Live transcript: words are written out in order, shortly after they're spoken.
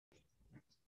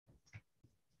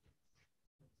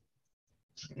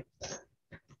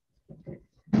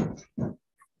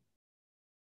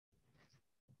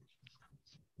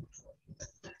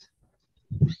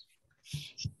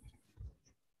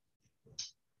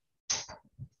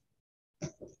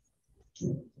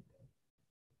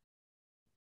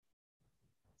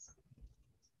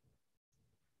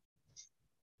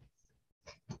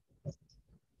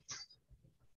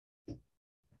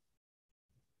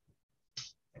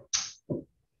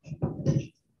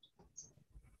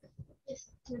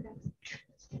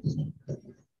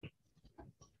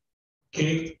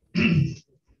Okay.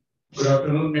 Good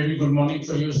afternoon, maybe good morning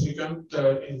for you, Srikanth,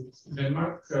 in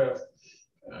Denmark.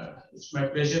 It's my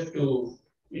pleasure to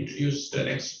introduce the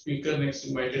next speaker, next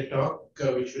invited talk,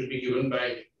 which will be given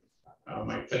by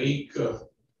my colleague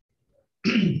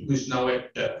who is now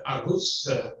at Aarhus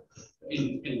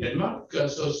in Denmark.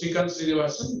 So Srikanth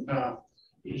Srinivasan,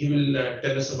 he will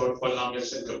tell us about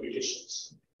polynomials and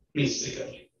computations. Please,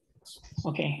 Srikanth.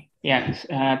 Okay. Yeah.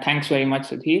 Thanks very much,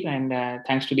 Sudhir, and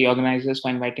thanks to the organizers for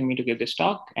inviting me to give this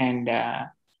talk. And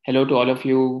hello to all of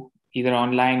you, either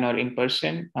online or in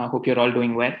person. I hope you're all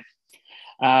doing well.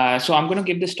 So I'm going to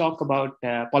give this talk about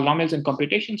polynomials and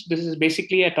computations. This is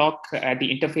basically a talk at the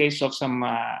interface of some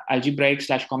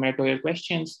algebraic/combinatorial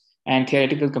questions and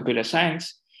theoretical computer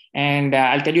science. And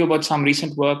I'll tell you about some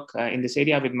recent work in this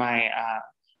area with my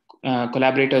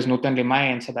collaborators Nutan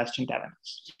Limai and Sebastian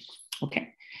Tavernas.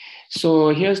 Okay. So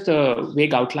here's the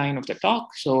vague outline of the talk.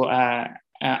 So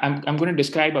I'm going to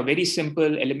describe a very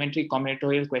simple elementary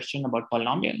combinatorial question about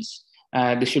polynomials.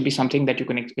 This should be something that you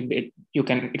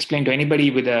can explain to anybody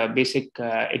with a basic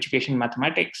education in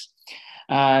mathematics.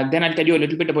 Then I'll tell you a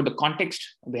little bit about the context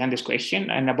behind this question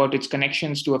and about its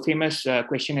connections to a famous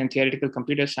question in theoretical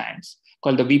computer science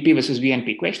called the VP versus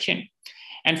VNP question.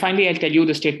 And finally, I'll tell you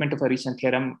the statement of a recent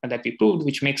theorem that we proved,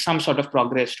 which makes some sort of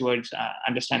progress towards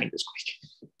understanding this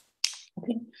question.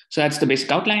 Okay, so that's the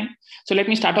basic outline. So let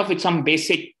me start off with some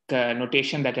basic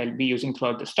notation that I'll be using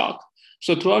throughout this talk.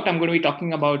 So throughout, I'm going to be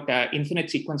talking about infinite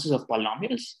sequences of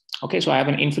polynomials. Okay, so I have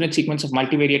an infinite sequence of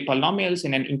multivariate polynomials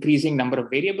in an increasing number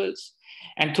of variables.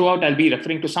 And throughout, I'll be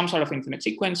referring to some sort of infinite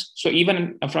sequence. So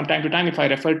even from time to time, if I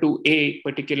refer to a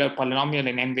particular polynomial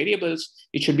in n variables,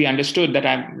 it should be understood that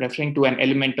I'm referring to an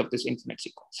element of this infinite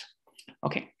sequence.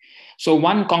 Okay. So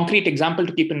one concrete example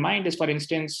to keep in mind is, for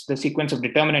instance, the sequence of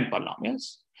determinant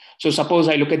polynomials. So suppose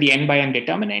I look at the n by n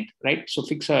determinant, right? So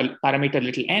fix a parameter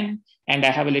little n, and I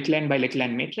have a little n by little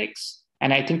n matrix.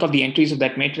 And I think of the entries of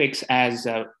that matrix as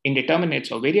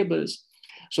indeterminates or variables.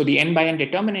 So the n by n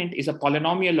determinant is a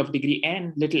polynomial of degree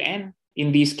n, little n,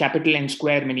 in these capital N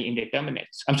square many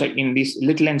indeterminates. I'm sorry, in these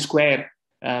little n square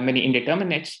many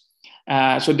indeterminates.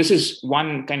 So this is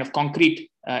one kind of concrete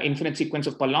infinite sequence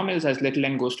of polynomials as little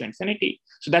n goes to infinity.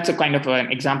 So that's a kind of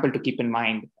an example to keep in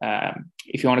mind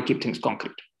if you want to keep things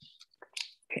concrete.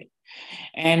 Okay.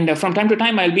 And from time to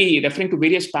time, I'll be referring to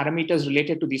various parameters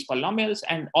related to these polynomials,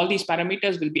 and all these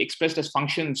parameters will be expressed as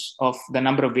functions of the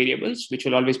number of variables, which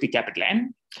will always be capital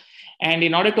N. And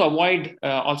in order to avoid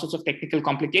all sorts of technical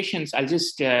complications,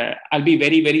 I'll be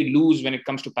very, very loose when it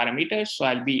comes to parameters. So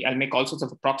I'll make all sorts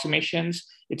of approximations,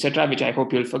 etc., which I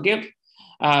hope you'll forgive.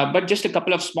 But just a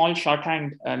couple of small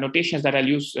shorthand notations that I'll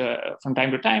use from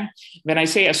time to time. When I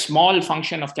say a small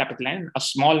function of capital N, a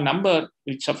small number,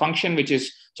 it's a function which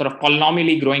is sort of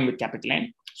polynomially growing with capital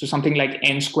N. So something like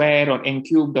n squared or n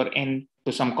cubed or n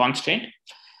to some constant.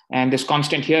 And this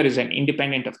constant here is an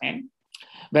independent of n.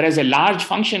 Whereas a large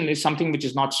function is something which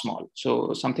is not small.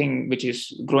 So something which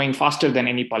is growing faster than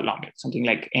any polynomial, something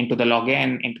like n to the log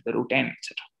n, n to the root n,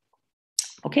 etc.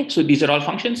 Okay, so these are all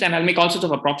functions, and I'll make all sorts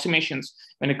of approximations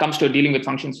when it comes to dealing with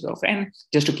functions of n,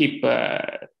 just to keep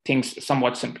things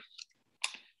somewhat simple.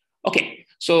 Okay,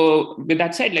 so with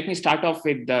that said, let me start off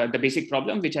with the basic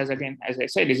problem, which as I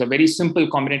said, is a very simple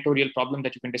combinatorial problem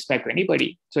that you can describe to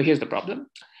anybody. So here's the problem.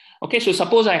 Okay, so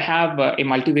suppose I have a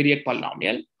multivariate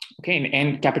polynomial, okay, in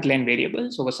n capital N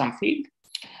variables over some field.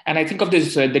 And I think of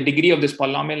this, the degree of this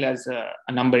polynomial as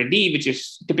a number d, which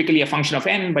is typically a function of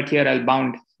n, but here I'll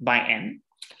bound by n.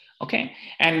 Okay,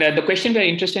 and the question we're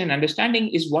interested in understanding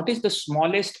is what is the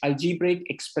smallest algebraic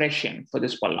expression for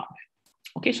this polynomial?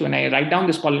 Okay, so when I write down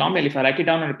this polynomial, if I write it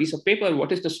down on a piece of paper,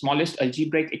 what is the smallest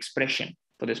algebraic expression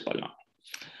for this polynomial?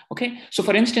 Okay, so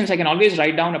for instance, I can always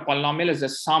write down a polynomial as the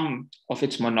sum of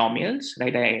its monomials,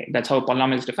 right? That's how a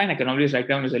polynomial is defined. I can always write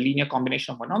down as a linear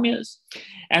combination of monomials.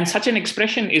 And such an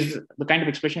expression is the kind of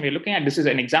expression we're looking at. This is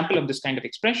an example of this kind of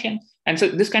expression. And so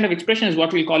this kind of expression is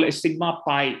what we call a sigma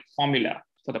pi formula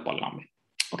for the polynomial.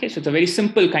 Okay, so it's a very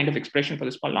simple kind of expression for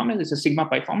this polynomial. It's a sigma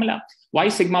pi formula. Why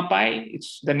sigma pi?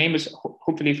 The name is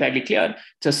hopefully fairly clear.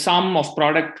 It's a sum of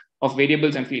product of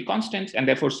variables and field constants, and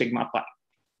therefore sigma pi.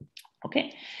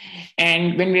 Okay.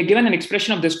 And when we are given an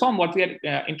expression of this form, what we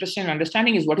are interested in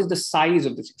understanding is what is the size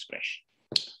of this expression.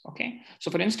 Okay. So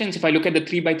for instance, if I look at the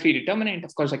 3/3 determinant,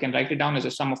 of course, I can write it down as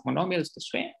a sum of monomials this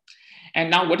way.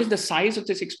 And now what is the size of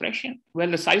this expression?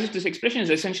 Well, the size of this expression is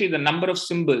essentially the number of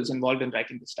symbols involved in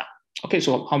writing this down. Okay.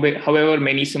 So however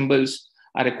many symbols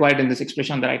are required in this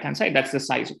expression on the right-hand side, that's the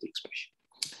size of the expression.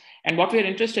 And what we're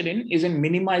interested in is in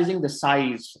minimizing the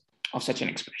size of such an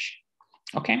expression.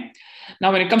 Okay.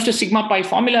 Now, when it comes to sigma pi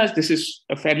formulas, this is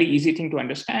a fairly easy thing to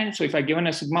understand. So if I've given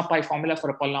a sigma pi formula for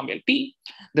a polynomial p,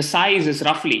 the size is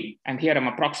roughly, and here I'm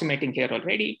approximating here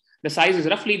already, the size is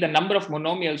roughly the number of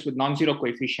monomials with non-zero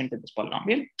coefficient in this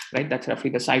polynomial, right? That's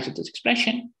roughly the size of this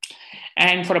expression.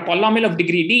 And for a polynomial of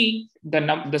degree d,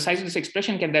 the size of this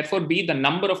expression can therefore be the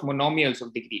number of monomials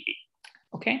of degree d.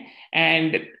 Okay.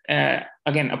 And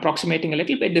again, approximating a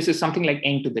little bit, this is something like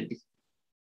n to the d.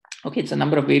 Okay, it's a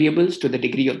number of variables to the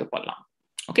degree of the polynomial.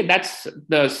 Okay, that's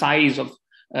the size of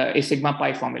a sigma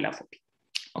pi formula for p.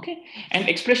 Okay, and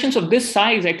expressions of this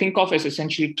size I think of as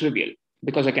essentially trivial,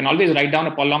 because I can always write down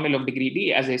a polynomial of degree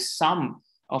d as a sum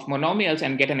of monomials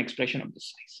and get an expression of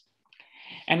this size.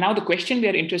 And now the question we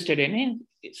are interested in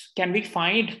is, can we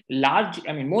find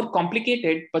more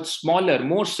complicated but smaller,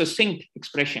 more succinct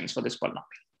expressions for this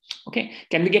polynomial? Okay,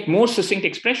 can we get more succinct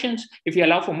expressions if we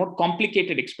allow for more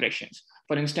complicated expressions,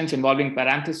 for instance, involving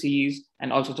parentheses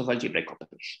and all sorts of algebraic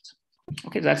operations?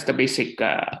 Okay, that's the basic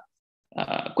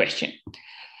question.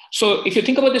 So if you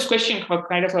think about this question from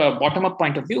kind of a bottom-up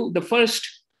point of view, the first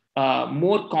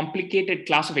more complicated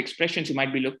class of expressions you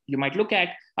might look at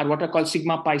are what are called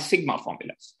sigma pi sigma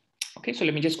formulas. Okay, so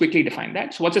let me just quickly define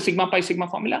that. So what's a sigma pi sigma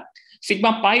formula?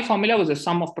 Sigma pi formula was a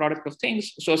sum of product of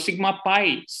things. So sigma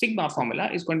pi sigma formula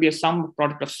is going to be a sum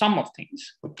product of sum of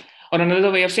things. Or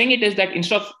another way of saying it is that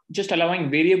instead of just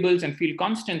allowing variables and field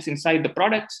constants inside the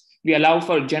products, we allow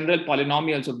for general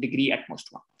polynomials of degree at most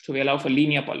one. So we allow for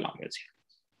linear polynomials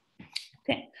here.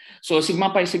 Okay, so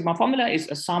sigma pi sigma formula is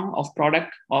a sum of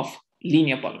product of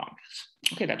linear polynomials.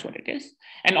 Okay, that's what it is.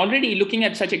 And already looking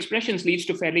at such expressions leads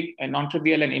to fairly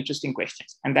non-trivial and interesting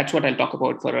questions. And that's what I'll talk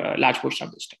about for a large portion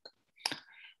of this talk.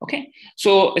 Okay,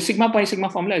 so a sigma pi sigma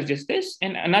formula is just this.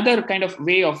 And another kind of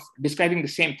way of describing the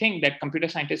same thing that computer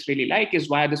scientists really like is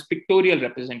via this pictorial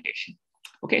representation.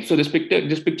 Okay, so this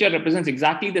picture represents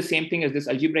exactly the same thing as this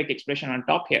algebraic expression on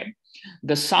top here.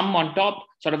 The sum on top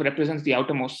sort of represents the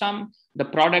outermost sum. The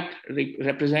products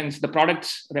represent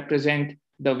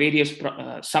the various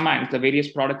summands, the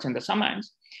various products in the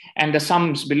summands, and the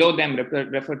sums below them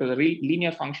refer to the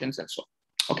linear functions and so on.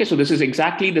 Okay, so this is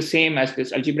exactly the same as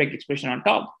this algebraic expression on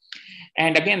top.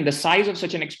 And again, the size of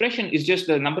such an expression is just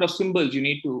the number of symbols you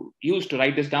need to use to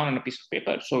write this down on a piece of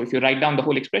paper. So if you write down the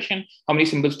whole expression, how many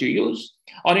symbols do you use?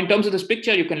 Or in terms of this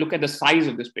picture, you can look at the size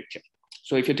of this picture.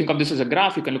 So if you think of this as a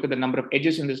graph, you can look at the number of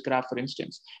edges in this graph, for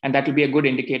instance, and that will be a good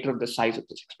indicator of the size of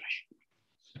this expression.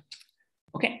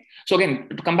 Okay, so again,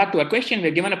 to come back to our question,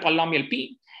 we're given a polynomial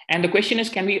p, and the question is,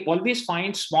 can we always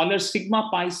find smaller sigma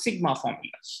pi sigma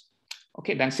formulas?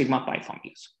 Okay, than sigma pi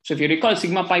formulas. So if you recall,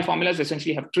 sigma pi formulas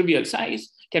essentially have trivial size.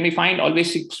 Can we find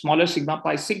always smaller sigma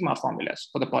pi sigma formulas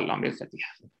for the polynomials that we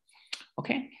have?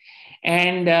 Okay,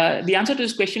 and the answer to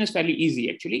this question is fairly easy,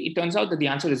 actually. It turns out that the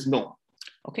answer is no.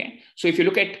 Okay, so if you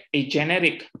look at a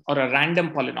generic or a random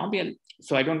polynomial,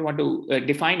 so I don't want to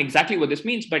define exactly what this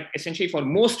means, but essentially for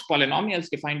most polynomials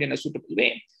defined in a suitable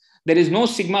way, there is no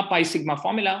sigma pi sigma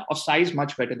formula of size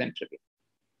much better than trivial.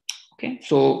 Okay,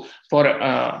 so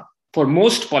for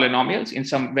most polynomials in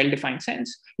some well-defined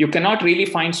sense, you cannot really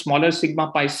find smaller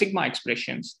sigma pi sigma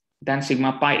expressions than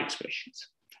sigma pi expressions.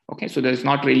 Okay, so there's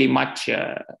not really much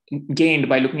gained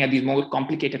by looking at these more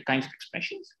complicated kinds of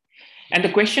expressions. And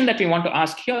the question that we want to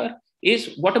ask here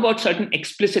is, what about certain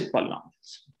explicit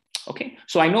polynomials? Okay,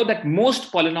 so I know that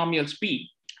most polynomials P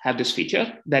have this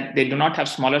feature that they do not have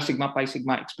smaller sigma pi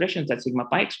sigma expressions than sigma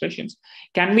pi expressions.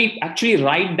 Can we actually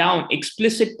write down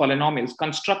explicit polynomials?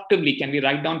 Constructively, can we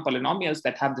write down polynomials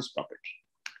that have this property,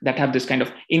 that have this kind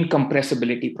of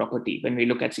incompressibility property when we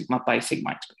look at sigma pi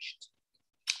sigma expressions?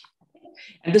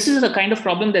 And this is a kind of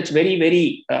problem that's very,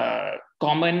 very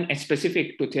common and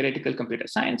specific to theoretical computer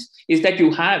science, is that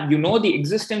you know the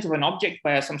existence of an object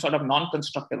by some sort of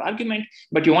non-constructive argument,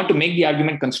 but you want to make the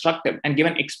argument constructive and give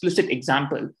an explicit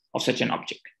example of such an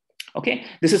object. Okay,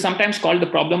 this is sometimes called the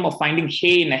problem of finding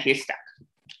hay in a haystack.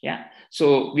 Yeah,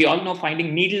 so we all know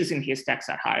finding needles in haystacks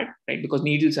are hard, right? Because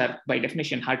needles are by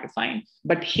definition hard to find,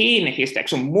 but hay in a haystack.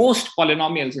 So most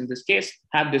polynomials in this case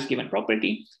have this given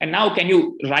property. And now can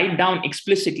you write down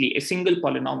explicitly a single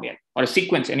polynomial or a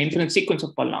sequence, an infinite sequence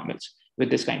of polynomials with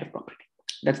this kind of property?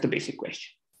 That's the basic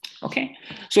question. Okay,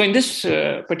 so in this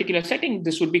particular setting,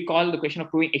 this would be called the question of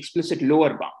proving explicit lower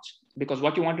bounds, because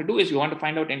what you want to do is you want to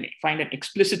find an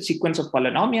explicit sequence of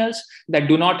polynomials that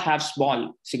do not have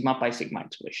small sigma pi sigma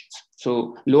expressions.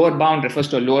 So lower bound refers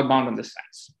to a lower bound on the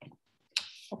size.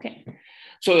 Okay,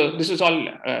 so this is all,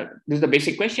 this is the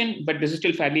basic question, but this is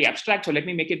still fairly abstract. So let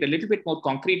me make it a little bit more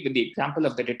concrete with the example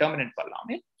of the determinant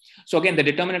polynomial. So again, the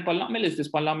determinant polynomial is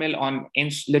this polynomial on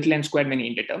little n squared many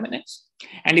indeterminates.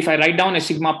 And if I write down a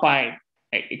sigma pi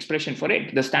expression for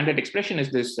it, the standard expression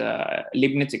is this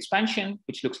Leibniz expansion,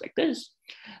 which looks like this.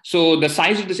 So the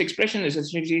size of this expression is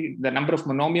essentially the number of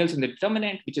monomials in the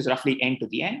determinant, which is roughly n to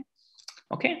the n.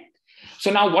 Okay. So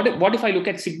now what if I look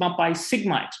at sigma pi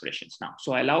sigma expressions now?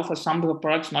 So I allow for sum of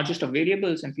products, not just of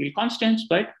variables and field constants,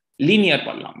 but linear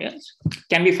polynomials.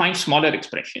 Can we find smaller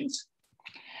expressions?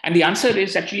 And the answer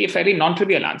is actually a very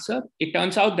non-trivial answer. It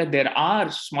turns out that there are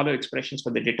smaller expressions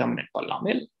for the determinant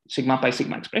polynomial, sigma pi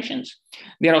sigma expressions.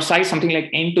 They are of size something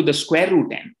like n to the square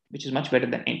root n, which is much better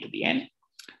than n to the n.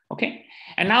 Okay.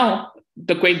 And now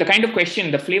the kind of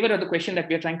question, the flavor of the question that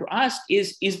we are trying to ask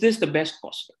is this the best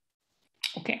possible?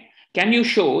 Okay. Can you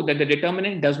show that the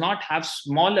determinant does not have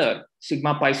smaller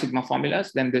sigma pi sigma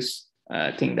formulas than this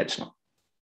thing that's known?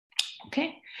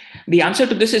 Okay. The answer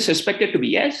to this is suspected to be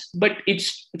yes, but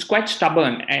it's quite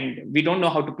stubborn and we don't know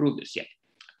how to prove this yet.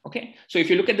 Okay. So if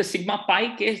you look at the sigma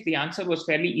pi case, the answer was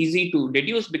fairly easy to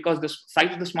deduce because the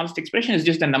size of the smallest expression is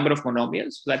just the number of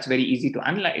monomials. So that's very easy to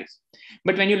analyze.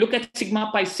 But when you look at sigma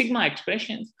pi sigma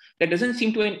expressions, there doesn't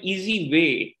seem to be an easy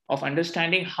way of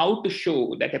understanding how to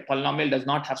show that a polynomial does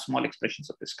not have small expressions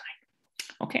of this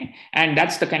kind. Okay. And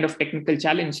that's the kind of technical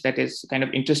challenge that is kind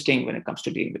of interesting when it comes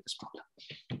to dealing with this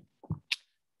problem.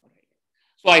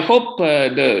 So I hope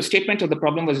the statement of the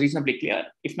problem was reasonably clear.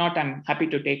 If not, I'm happy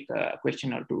to take a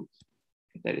question or two.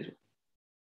 If there is.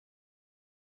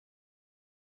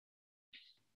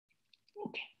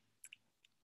 Okay.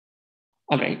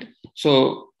 All right.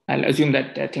 So I'll assume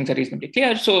that things are reasonably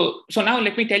clear. So now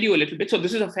let me tell you a little bit. So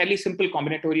this is a fairly simple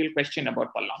combinatorial question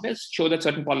about polynomials. Show that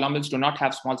certain polynomials do not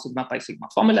have small sigma pi sigma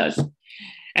formulas.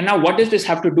 And now what does this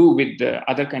have to do with the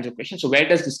other kinds of questions? So where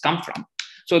does this come from?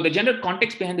 So the general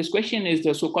context behind this question is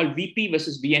the so-called VP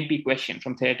versus VNP question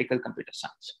from theoretical computer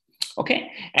science.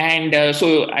 Okay, and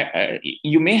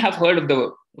you may have heard of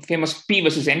the famous P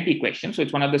versus NP question. So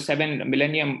it's one of the 7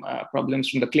 millennium problems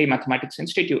from the Clay Mathematics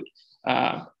Institute.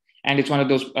 And it's one of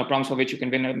those problems for which you can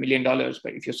win $1 million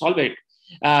if you solve it.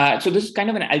 So this is kind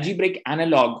of an algebraic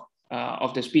analog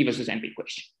of this P versus NP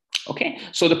question. Okay,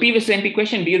 so the P versus NP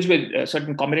question deals with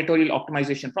certain combinatorial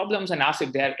optimization problems and asks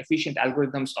if they are efficient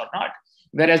algorithms or not.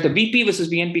 Whereas the VP versus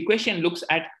VNP question looks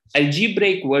at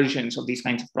algebraic versions of these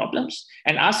kinds of problems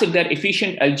and asks if they're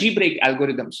efficient algebraic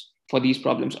algorithms for these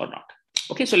problems or not.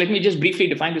 Okay, so let me just briefly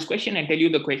define this question and tell you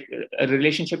the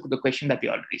relationship to the question that we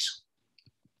already saw.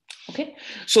 Okay,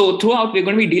 so throughout we're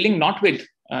going to be dealing not with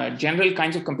general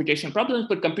kinds of computational problems,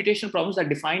 but computational problems that are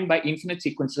defined by infinite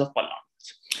sequences of polynomials.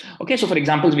 Okay, so for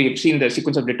example, we have seen the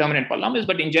sequence of determinant polynomials,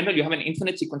 but in general, you have an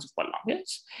infinite sequence of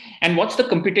polynomials. And what's the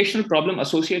computational problem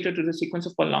associated to the sequence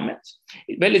of polynomials?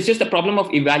 Well, it's just the problem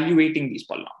of evaluating these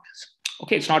polynomials.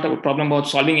 Okay, it's not a problem about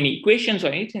solving any equations or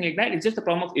anything like that. It's just the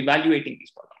problem of evaluating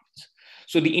these polynomials.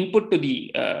 So the input to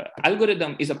the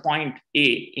algorithm is a point A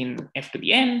in f to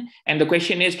the n. And the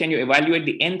question is, can you evaluate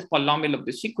the nth polynomial of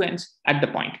the sequence at the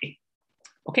point A?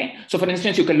 Okay, so for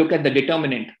instance, you can look at the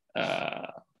determinant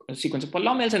sequence of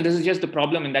polynomials, and this is just the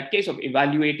problem in that case of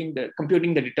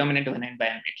computing the determinant of an n by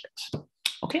n matrix.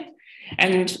 Okay,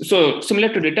 and so similar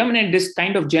to determinant, this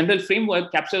kind of general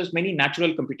framework captures many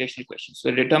natural computational questions.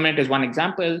 So determinant is one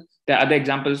example. There are other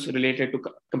examples related to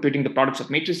computing the products of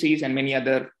matrices and many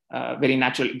other very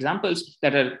natural examples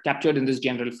that are captured in this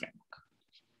general framework.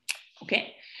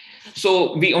 Okay.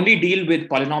 So we only deal with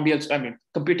polynomials,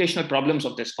 computational problems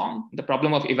of this form, the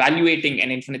problem of evaluating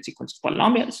an infinite sequence of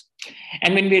polynomials.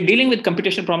 And when we're dealing with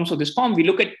computational problems of this form, we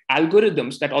look at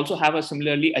algorithms that also have a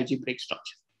similarly algebraic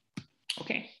structure.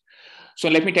 Okay. So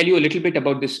let me tell you a little bit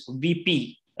about this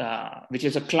VP, which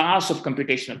is a class of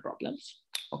computational problems.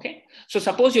 Okay. So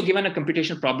suppose you're given a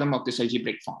computational problem of this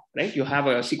algebraic form, right? You have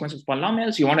a sequence of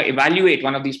polynomials. You want to evaluate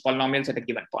one of these polynomials at a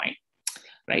given point.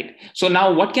 Right. So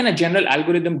now what can a general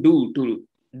algorithm do to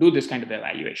do this kind of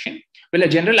evaluation? Well, a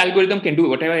general algorithm can do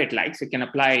whatever it likes. It can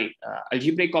apply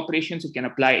algebraic operations. It can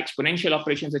apply exponential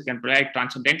operations. It can apply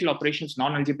transcendental operations,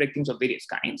 non-algebraic things of various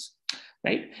kinds.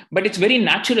 Right. But it's very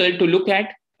natural to look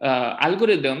at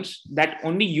algorithms that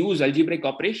only use algebraic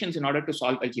operations in order to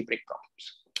solve algebraic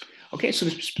problems. Okay, so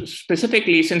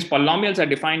specifically, since polynomials are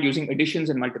defined using additions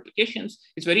and multiplications,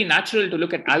 it's very natural to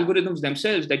look at algorithms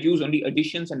themselves that use only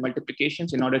additions and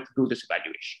multiplications in order to do this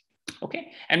evaluation.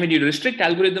 Okay, and when you restrict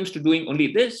algorithms to doing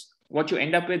only this, what you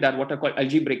end up with are what are called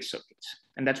algebraic circuits.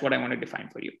 And that's what I want to define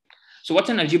for you. So what's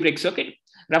an algebraic circuit?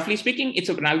 Roughly speaking, it's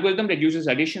an algorithm that uses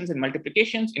additions and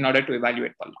multiplications in order to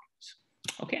evaluate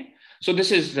polynomials. Okay, so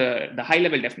this is the high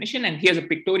level definition, and here's a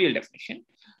pictorial definition.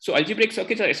 So algebraic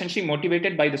circuits are essentially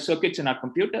motivated by the circuits in our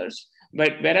computers,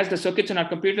 but whereas the circuits in our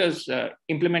computers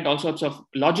implement all sorts of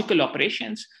logical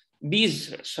operations,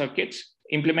 these circuits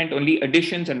implement only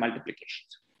additions and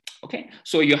multiplications. Okay,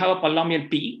 so you have a polynomial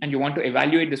P and you want to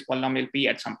evaluate this polynomial P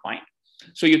at some point.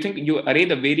 So you think you array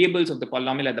the variables of the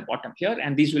polynomial at the bottom here,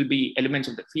 and these will be elements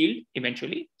of the field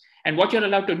eventually. And what you're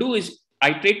allowed to do is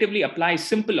iteratively apply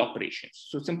simple operations.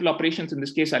 So simple operations in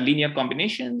this case are linear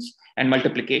combinations and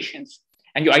multiplications.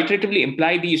 And you iteratively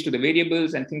apply these to the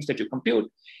variables and things that you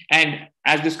compute. And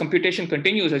as this computation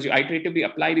continues, as you iteratively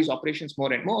apply these operations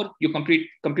more and more, you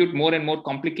compute more and more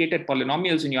complicated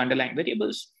polynomials in your underlying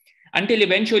variables until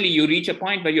eventually you reach a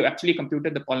point where you actually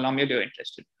computed the polynomial you're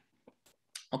interested in.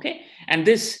 Okay, and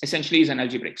this essentially is an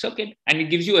algebraic circuit, and it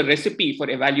gives you a recipe for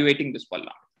evaluating this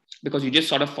polynomial because you just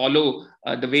sort of follow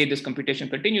the way this computation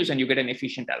continues and you get an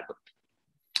efficient algorithm.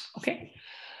 Okay,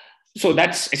 so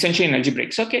that's essentially an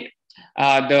algebraic circuit.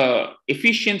 The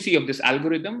efficiency of this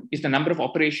algorithm is the number of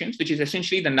operations, which is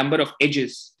essentially the number of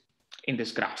edges in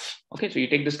this graph. Okay, so you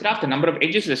take this graph, the number of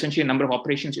edges is essentially the number of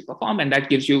operations you perform, and that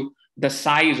gives you the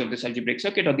size of this algebraic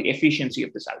circuit or the efficiency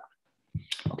of this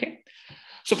algorithm. Okay,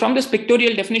 so from this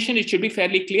pictorial definition, it should be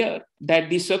fairly clear that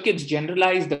these circuits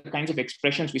generalize the kinds of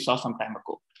expressions we saw some time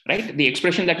ago, right? The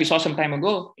expression that we saw some time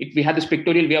ago, we had this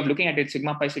pictorial way of looking at it,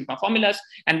 sigma pi sigma formulas,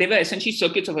 and they were essentially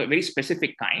circuits of a very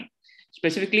specific kind.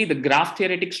 Specifically, the graph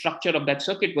theoretic structure of that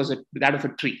circuit was that of a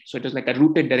tree. So it was like a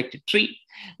rooted directed tree,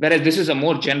 whereas this is a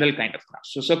more general kind of graph.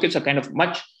 So circuits are kind of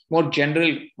much more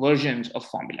general versions of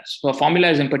formulas. So a formula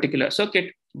is in particular a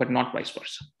circuit, but not vice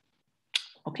versa.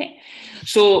 Okay,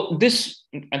 so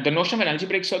the notion of an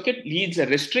algebraic circuit leads a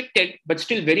restricted but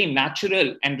still very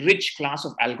natural and rich class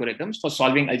of algorithms for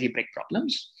solving algebraic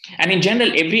problems. And in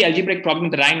general, every algebraic problem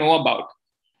that I know about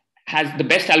has the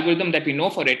best algorithm that we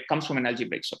know for it comes from an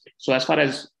algebraic circuit. So as far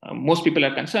as most people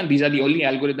are concerned, these are the only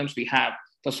algorithms we have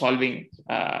for solving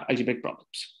algebraic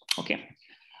problems. Okay,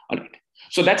 all right.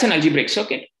 So that's an algebraic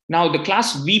circuit. Now the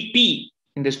class VP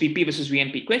in this VP versus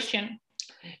VNP question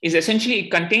is essentially, it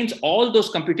contains all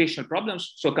those computational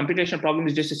problems. So a computational problem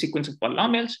is just a sequence of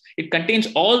polynomials. It contains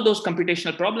all those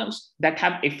computational problems that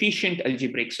have efficient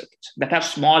algebraic circuits, that have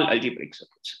small algebraic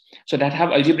circuits. So that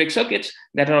have algebraic circuits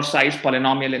that are of size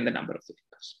polynomial in the number of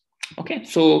variables. Okay,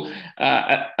 so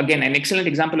again, an excellent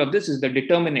example of this is the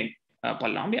determinant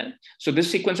polynomial. So this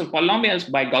sequence of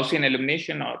polynomials by Gaussian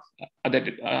elimination or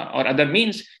other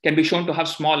means can be shown to have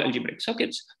small algebraic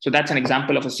circuits. So that's an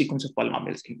example of a sequence of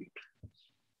polynomials in VP.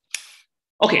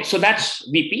 Okay, so that's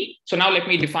VP. So now let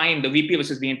me define the VP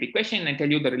versus VNP question and tell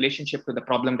you the relationship to the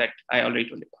problem that I already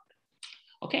told you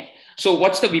about. Okay, so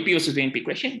what's the VP versus VNP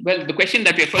question? Well, the question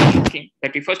that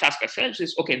we first ask ourselves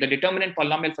is, okay, the determinant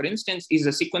polynomial, for instance, is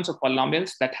a sequence of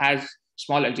polynomials that has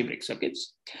small algebraic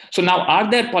circuits. So now, are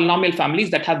there polynomial families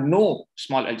that have no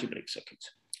small algebraic circuits?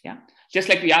 Yeah, just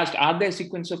like we asked, are there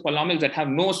sequence of polynomials that have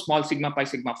no small sigma pi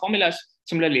sigma formulas?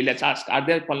 Similarly, let's ask, are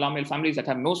there polynomial families that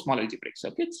have no small algebraic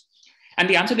circuits? And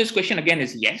the answer to this question again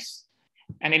is yes.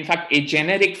 And in fact, a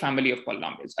generic family of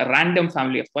polynomials, a random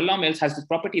family of polynomials has this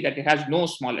property that it has no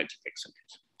small algebraic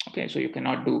circuits. Okay, so you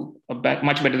cannot do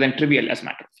much better than trivial as a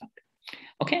matter of fact.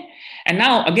 Okay, and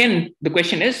now again, the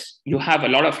question is, you have a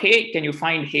lot of hay, can you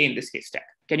find hay in this haystack?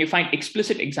 Can you find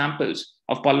explicit examples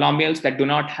of polynomials that do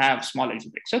not have small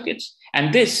algebraic circuits?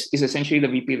 And this is essentially the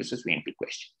VP versus VNP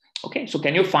question. Okay, so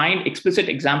can you find explicit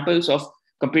examples of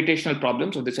computational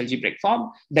problems of this algebraic form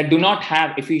that do not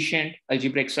have efficient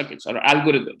algebraic circuits or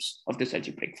algorithms of this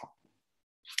algebraic form?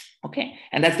 Okay,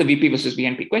 and that's the VP versus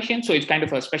VNP question. So it's kind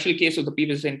of a special case of the P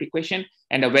versus NP question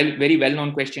and a very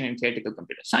well-known question in theoretical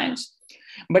computer science.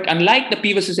 But unlike the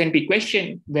P versus NP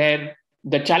question, where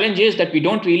the challenge is that we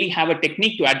don't really have a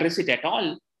technique to address it at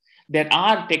all, there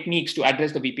are techniques to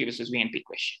address the VP versus VNP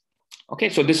question. Okay,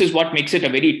 so this is what makes it a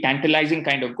very tantalizing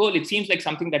kind of goal. It seems like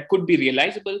something that could be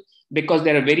realizable because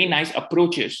there are very nice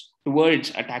approaches towards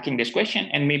attacking this question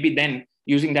and maybe then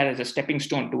using that as a stepping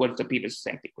stone towards the P versus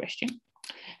NP question.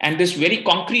 And this very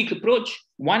concrete approach,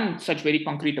 one such very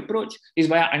concrete approach is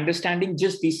via understanding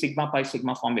just these sigma pi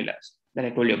sigma formulas that I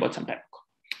told you about some time ago.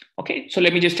 Okay, so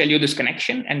let me just tell you this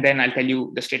connection and then I'll tell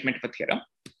you the statement of a theorem.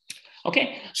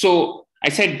 Okay, so I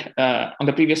said on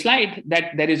the previous slide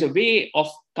that there is a way of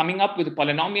coming up with the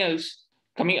polynomials,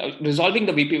 resolving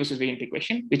the VP versus VNP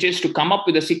equation, which is to come up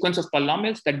with a sequence of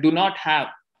polynomials that do not have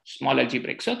small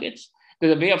algebraic circuits.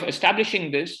 There's a way of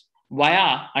establishing this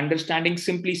via understanding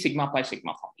simply sigma pi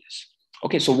sigma formulas.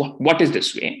 Okay, so what is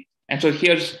this way? And so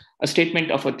here's a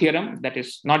statement of a theorem that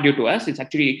is not due to us. It's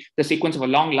actually the sequence of a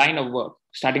long line of work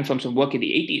starting from some work in the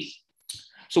 80s.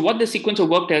 So what the sequence of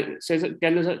work tells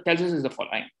us is the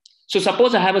following. So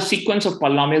suppose I have a sequence of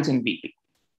polynomials in VP.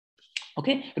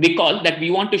 Okay, recall that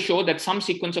we want to show that some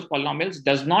sequence of polynomials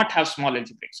does not have small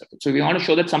algebraic circuits. So we want to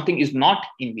show that something is not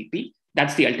in VP.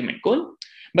 That's the ultimate goal.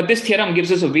 But this theorem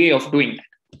gives us a way of doing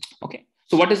that. Okay,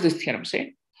 so what does this theorem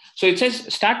say? So it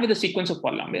says start with a sequence of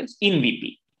polynomials in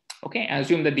VP. Okay, I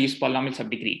assume that these polynomials have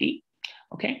degree D.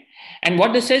 Okay, and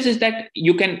what this says is that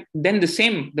you can then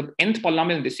the nth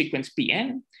polynomial in the sequence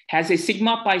Pn has a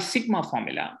sigma pi sigma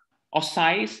formula of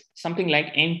size something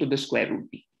like n to the square root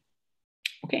d.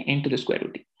 Okay, n to the square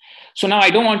root d. So now I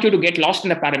don't want you to get lost in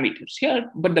the parameters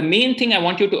here, but the main thing I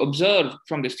want you to observe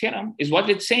from this theorem is what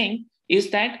it's saying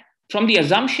is that from the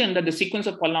assumption that the sequence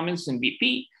of polynomials in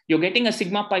VP, you're getting a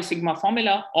sigma pi sigma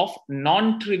formula of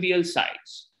non-trivial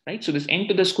size, right? So this n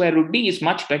to the square root d is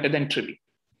much better than trivial.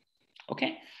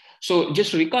 Okay, so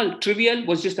just recall, trivial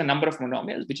was just a number of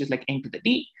monomials, which is like n to the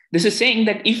d. This is saying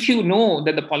that if you know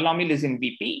that the polynomial is in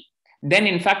VP, then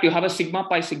in fact you have a sigma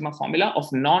pi sigma formula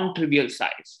of non-trivial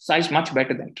size much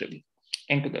better than trivial,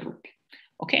 n to the root d.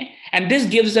 Okay, and this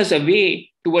gives us a way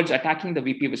towards attacking the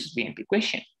VP versus VNP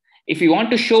question. If we want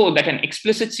to show that an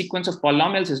explicit sequence of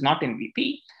polynomials is not in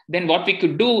VP, then what we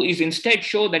could do is instead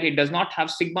show that it does not have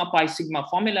sigma pi sigma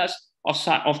formulas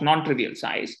of non-trivial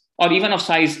size, or even of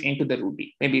size n to the root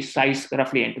d, maybe size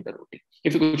roughly n to the root d.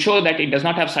 If we could show that it does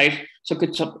not have size, so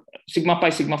sigma pi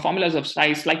sigma formulas of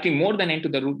size slightly more than n to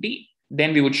the root d,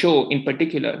 then we would show in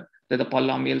particular that the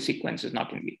polynomial sequence is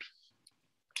not in VP.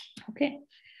 Okay.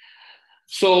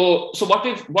 So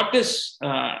what this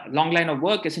long line of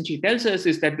work essentially tells us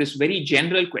is that this very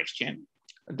general question,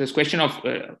 this question of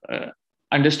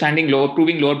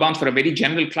proving lower bounds for a very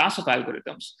general class of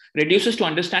algorithms, reduces to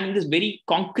understanding this very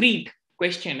concrete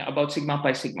question about sigma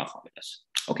pi sigma formulas.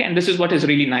 Okay, and this is what is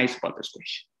really nice about this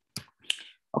question.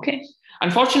 Okay,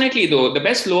 unfortunately though, the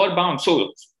best lower bound,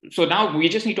 so now we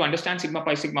just need to understand sigma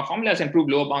pi sigma formulas and prove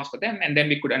lower bounds for them, and then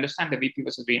we could understand the VP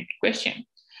versus VNP question.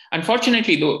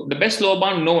 Unfortunately though, the best lower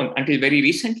bound known until very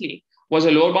recently was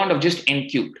a lower bound of just n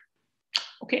cubed.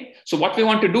 Okay, so what we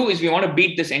want to do is we want to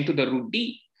beat this n to the root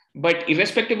d, but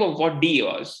irrespective of what d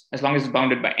was, as long as it's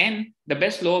bounded by n, the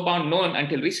best lower bound known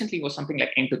until recently was something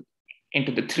like n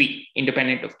to the 3,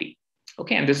 independent of d.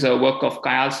 Okay, and this is a work of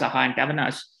Kayal, Saha, and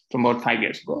Tavenas from about 5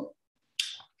 years ago.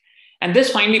 And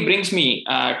this finally brings me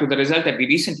to the result that we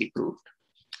recently proved.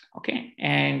 Okay,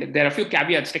 and there are a few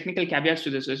caveats, technical caveats to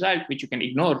this result, which you can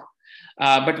ignore.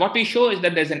 But what we show is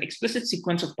that there's an explicit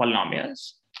sequence of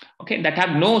polynomials, okay, that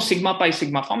have no sigma pi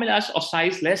sigma formulas of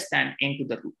size less than n to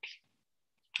the root.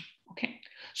 Okay,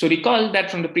 so recall that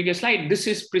from the previous slide, this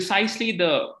is precisely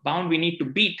the bound we need to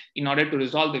beat in order to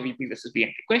resolve the VP versus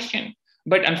VNP question.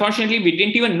 But unfortunately, we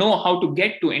didn't even know how to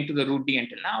get to n to the root d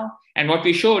until now. And what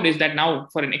we showed is that now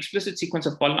for an explicit sequence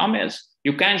of polynomials,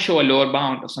 you can show a lower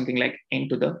bound of something like n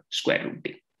to the square root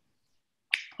d.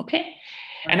 Okay,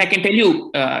 and I can tell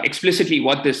you explicitly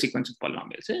what this sequence of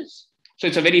polynomials is. So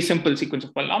it's a very simple sequence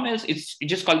of polynomials. It's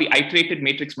just called the iterated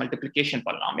matrix multiplication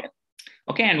polynomial.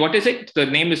 Okay, and what is it? The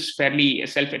name is fairly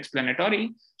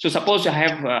self-explanatory. So suppose I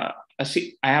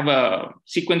have a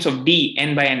sequence of d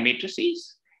n by n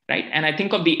matrices, right? And I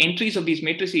think of the entries of these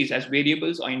matrices as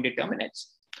variables or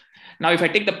indeterminates. Now, if I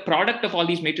take the product of all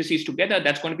these matrices together,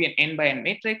 that's going to be an n by n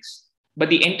matrix, but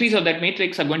the entries of that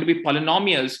matrix are going to be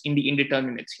polynomials in the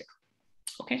indeterminates here.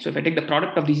 Okay, so if I take the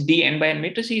product of these d n by n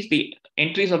matrices, the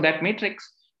entries of that matrix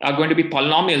are going to be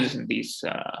polynomials in these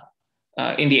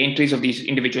in the entries of these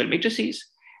individual matrices.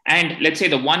 And let's say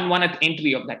the 1/1th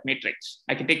entry of that matrix,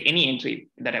 I can take any entry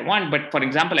that I want, but for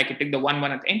example, I can take the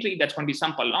 1/1th entry, that's going to be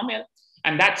some polynomial,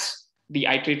 and that's the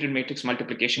iterated matrix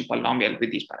multiplication polynomial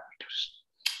with these parameters.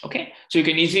 Okay, so you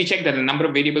can easily check that the number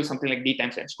of variables, something like d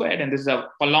times n squared, and this is a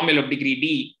polynomial of degree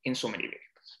d in so many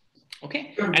variables.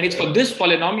 Okay, and it's for this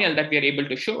polynomial that we are able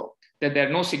to show that there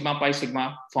are no sigma pi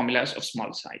sigma formulas of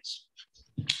small size.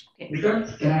 Okay.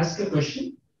 Srikanth, can I ask a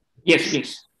question? Yes,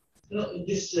 please. No,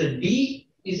 this d,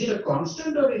 is it a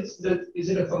constant or is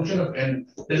it a function of n?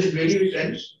 Does it vary with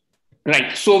n?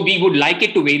 Right. So we would like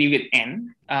it to vary with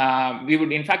n. We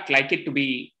would in fact like it to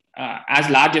be as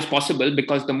large as possible,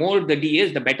 because the more the d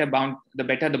is, the better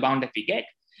the bound that we get.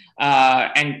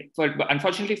 And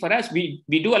unfortunately for us, we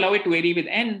do allow it to vary with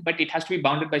n, but it has to be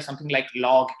bounded by something like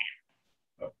log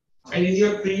n. And in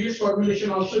your previous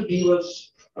formulation also, d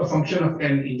was a function of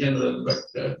n in general, but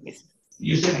Yes.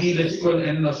 you said d less equal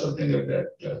n or something like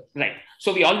that. Right.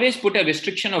 So we always put a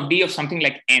restriction of d of something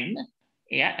like n.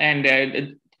 Yeah.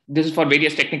 And this is for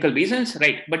various technical reasons,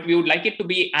 right? But we would like it to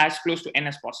be as close to n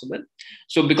as possible.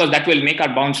 So because that will make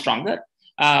our bound stronger.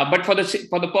 But for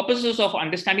the purposes of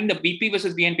understanding the BP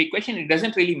versus BNP question, it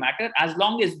doesn't really matter as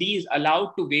long as d is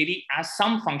allowed to vary as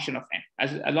some function of n,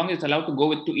 as long as it's allowed to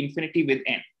go to infinity with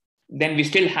n. Then we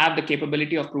still have the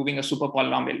capability of proving a super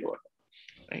polynomial lower,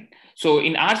 right? So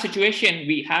in our situation,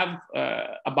 we have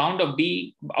a bound of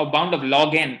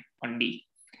log n on d,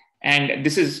 and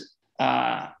this is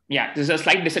this is a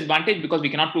slight disadvantage because we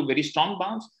cannot prove very strong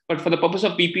bounds. But for the purpose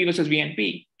of BP versus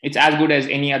VNP, it's as good as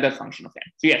any other function of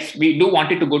n. So yes, we do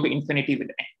want it to go to infinity with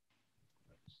n.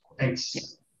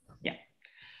 Thanks. Yeah,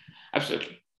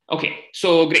 absolutely. Okay,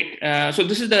 so great. So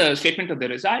this is the statement of the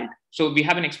result. So we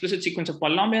have an explicit sequence of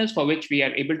polynomials for which we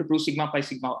are able to prove sigma pi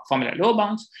sigma formula lower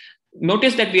bounds.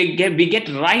 Notice that we get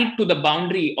right to the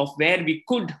boundary of where we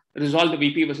could resolve the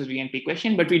VP versus VNP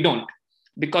question, but we don't,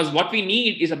 because what we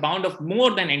need is a bound of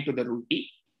more than n to the root d.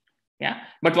 Yeah,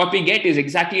 but what we get is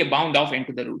exactly a bound of n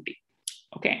to the root d.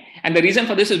 Okay, and the reason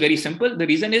for this is very simple. The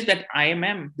reason is that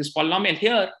IMM, this polynomial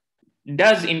here,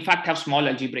 does in fact have small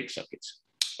algebraic circuits.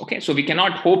 Okay, so we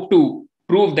cannot hope to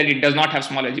prove that it does not have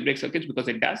small algebraic circuits because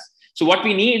it does. So what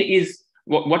we need is,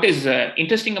 what is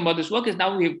interesting about this work is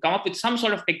now we've come up with some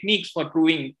sort of techniques for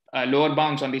proving lower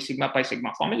bounds on these sigma pi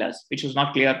sigma formulas, which was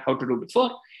not clear how to do before.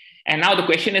 And now the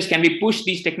question is, can we push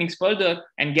these techniques further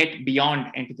and get beyond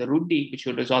n to the root d, which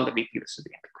would resolve the VP versus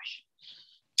VNP question.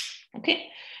 Okay,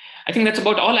 I think that's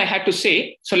about all I had to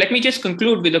say. So let me just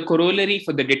conclude with a corollary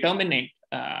for the determinant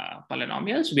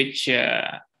polynomials, which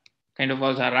kind of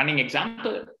was a running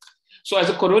example. So as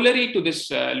a corollary to this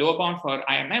lower bound for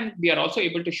IMM, we are also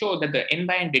able to show that the n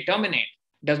by n determinant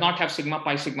does not have sigma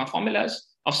pi sigma formulas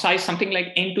of size something like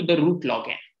n to the root log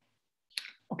n.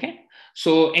 Okay,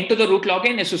 so n to the root log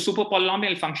n is a super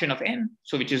polynomial function of n,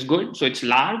 so which is good. So it's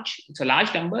large, it's a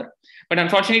large number, but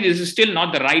unfortunately, this is still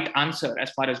not the right answer as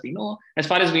far as we know. As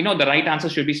far as we know, the right answer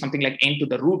should be something like n to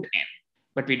the root n,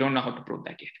 but we don't know how to prove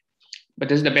that yet. But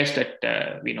this is the best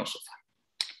that we know so far.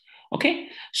 Okay,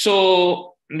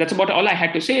 so that's about all I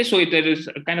had to say. So there is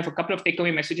kind of a couple of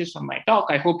takeaway messages from my talk.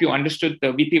 I hope you understood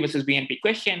the VP versus VNP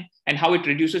question and how it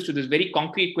reduces to this very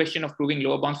concrete question of proving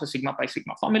lower bounds for sigma pi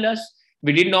sigma formulas.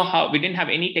 We didn't have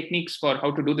any techniques for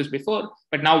how to do this before,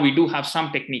 but now we do have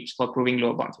some techniques for proving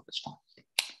lower bounds of this form.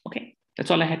 Okay, that's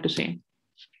all I had to say.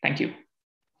 Thank you.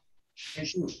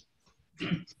 Thank you.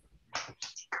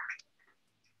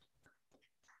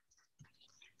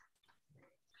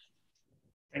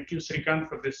 Thank you, Srikanth,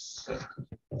 for this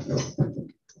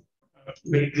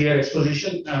very clear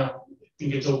exposition. I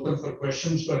think it's open for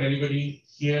questions for anybody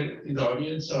here in the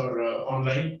audience or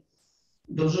online.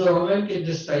 Those who are online can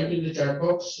just type in the chat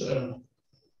box,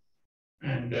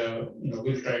 and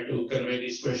we'll try to convey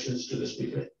these questions to the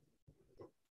speaker.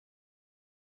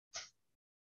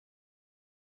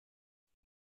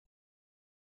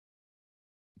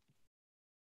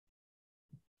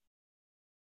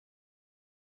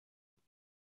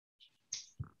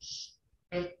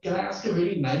 Can I ask a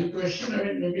very naive question? I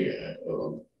mean, maybe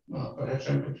perhaps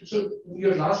I'm confused. So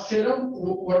your last theorem,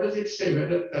 what does it say?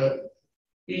 Whether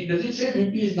does it say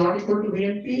VP is not equal to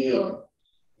VNP or?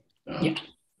 Yeah.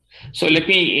 So let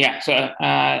me,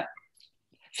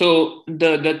 so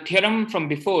the theorem from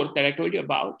before that I told you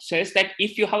about says that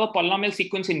if you have a polynomial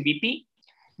sequence in VP,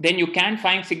 then you can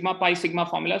find sigma pi sigma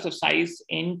formulas of size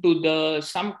n to the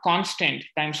some constant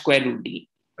times square root d.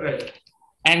 Right.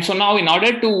 And so now in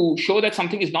order to show that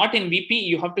something is not in VP,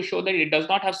 you have to show that it does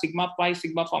not have sigma pi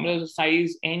sigma formulas of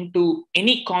size n to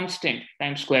any constant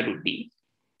times square root d.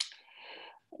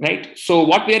 Right. So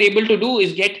what we are able to do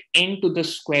is get n to the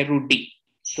square root d.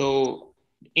 So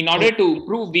in order to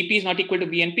prove VP is not equal to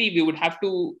VNP, we would have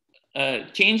to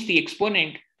change the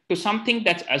exponent to something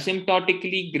that's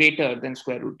asymptotically greater than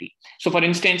square root d. So for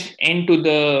instance, n to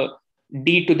the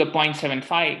d to the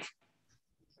 0.75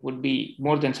 would be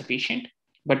more than sufficient,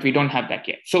 but we don't have that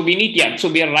yet. So we need,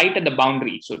 so we are right at the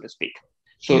boundary, so to speak.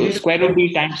 So square root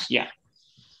d times,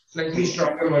 slightly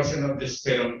stronger version of this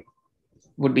theorem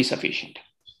would be sufficient.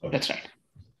 Okay. That's right.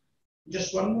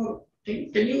 Just one more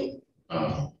thing. Can you,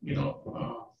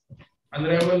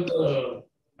 unravel the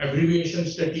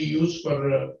abbreviations that you use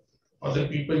for other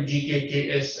people,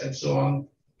 GKKS and so on?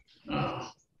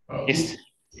 Yes.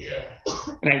 Yeah.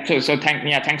 Right. So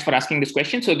thanks for asking this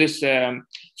question. So this,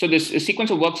 So this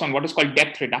sequence of works on what is called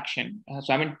depth reduction.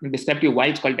 So I haven't described to you why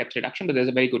it's called depth reduction, but there's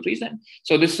a very good reason.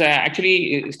 So this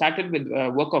actually started with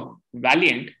work of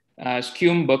Valiant,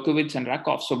 Scume, Berkowitz, and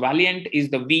Rakoff. So Valiant is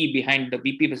the V behind the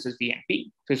VP versus VNP.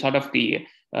 So it's sort of the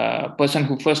person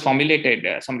who first formulated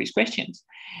some of these questions.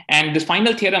 And this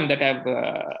final theorem that I've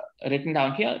written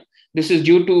down here, this is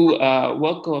due to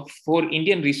work of 4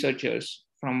 Indian researchers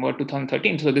from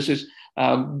 2013. So this is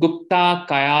Gupta,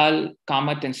 Kayal,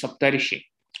 Kamath, and Saptarishi.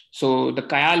 So the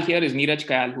Kayal here is Neeraj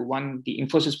Kayal, who won the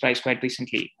Infosys Prize quite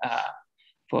recently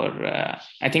for,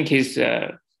 I think, his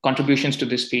contributions to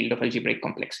this field of algebraic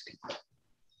complexity.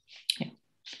 Yeah.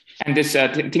 And this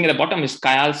thing at the bottom is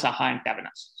Kayal, Saha, and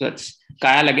Tavenas. So it's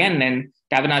Kayal again, and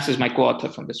Tavenas is my co-author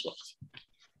from this work.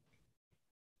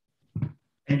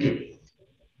 Thank you.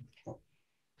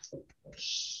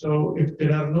 So if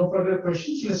there are no further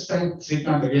questions, let's thank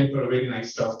Srikanth again for a very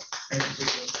nice talk. Thank you.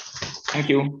 Thank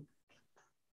you.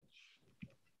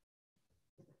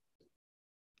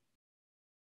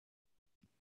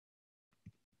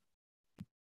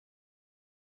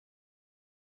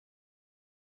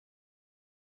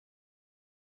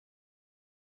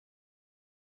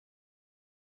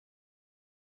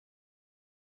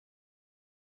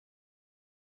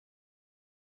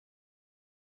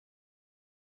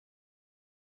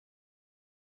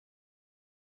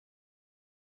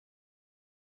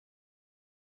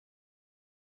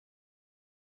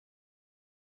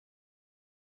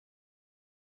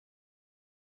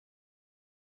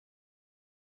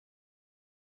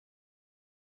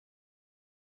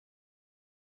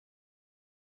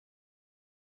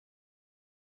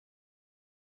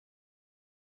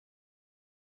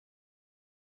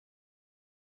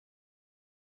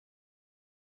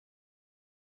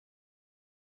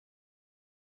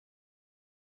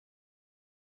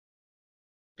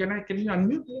 Can you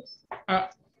unmute?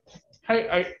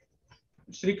 Hi,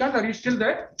 Srikanth, are you still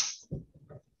there?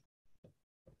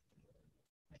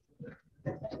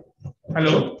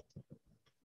 Hello.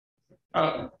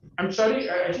 I'm sorry.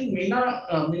 I think Meena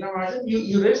Mahajan,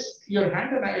 you raised your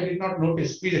hand and I did not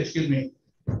notice. Please excuse me.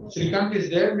 Srikanth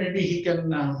is there. Maybe he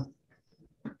can.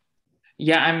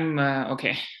 Yeah, I'm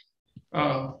okay.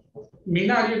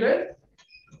 Meena, are you there?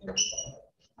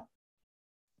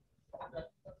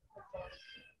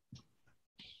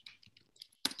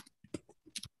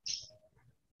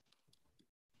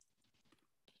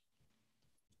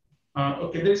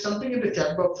 Okay, there's something in the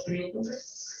chat box. Can you open that?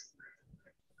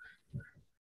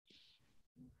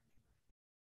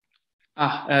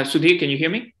 Sudhir, can you hear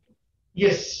me?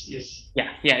 Yes, yes.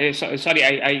 Yeah. Sorry,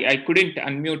 I couldn't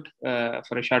unmute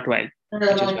for a short while.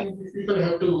 I think people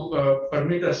have to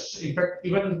permit us. In fact,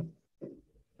 even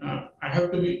I have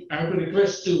to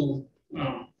request to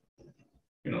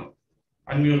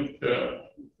unmute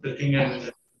the thing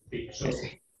and speak. So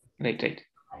Right.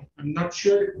 I'm not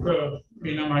sure if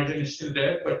Meena Mahajan is still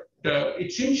there, but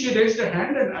it seems she raised her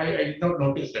hand and I did not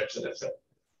notice that. So that's it.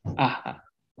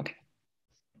 Okay.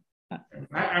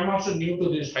 I'm also new to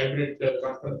this hybrid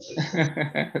conferences.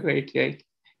 Right.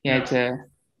 Yeah,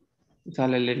 it's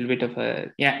all a little bit of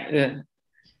a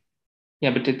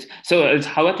but it's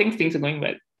how are things? Things are going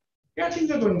well. Yeah, things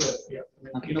are going well. Yeah,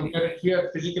 Okay. we're here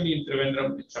physically in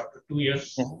Trivandrum. It's after 2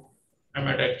 years. Yeah. I'm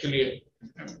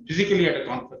physically at a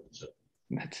conference. So.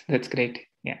 That's great.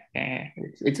 Yeah.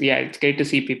 It's great to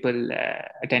see people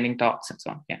attending talks and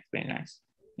so on. Yeah, very nice.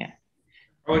 Yeah.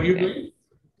 How are you doing?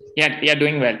 Yeah,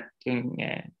 doing well.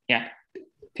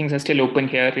 Things are still open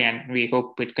here, and we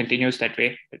hope it continues that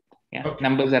way. But yeah, okay.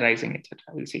 Numbers are rising, etc.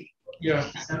 We'll see. Yeah.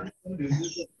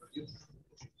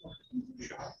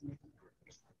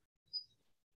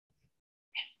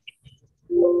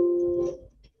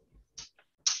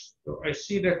 So I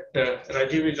see that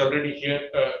Rajiv is already here.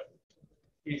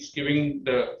 He's giving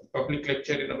the public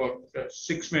lecture in about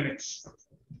 6 minutes.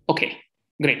 Okay,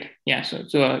 great. Yeah.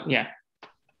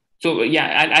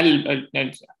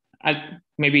 I'll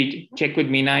maybe check with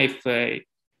Meena if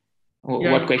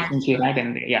what questions she had,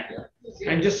 and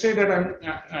and just say that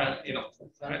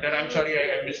I'm sorry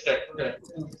I missed that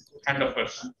hand of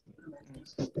person.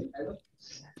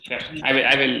 Sure,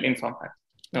 I will inform her.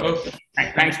 No. Okay.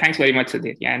 Thanks very much,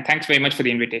 Sudhir. Yeah, and thanks very much for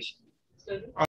the invitation.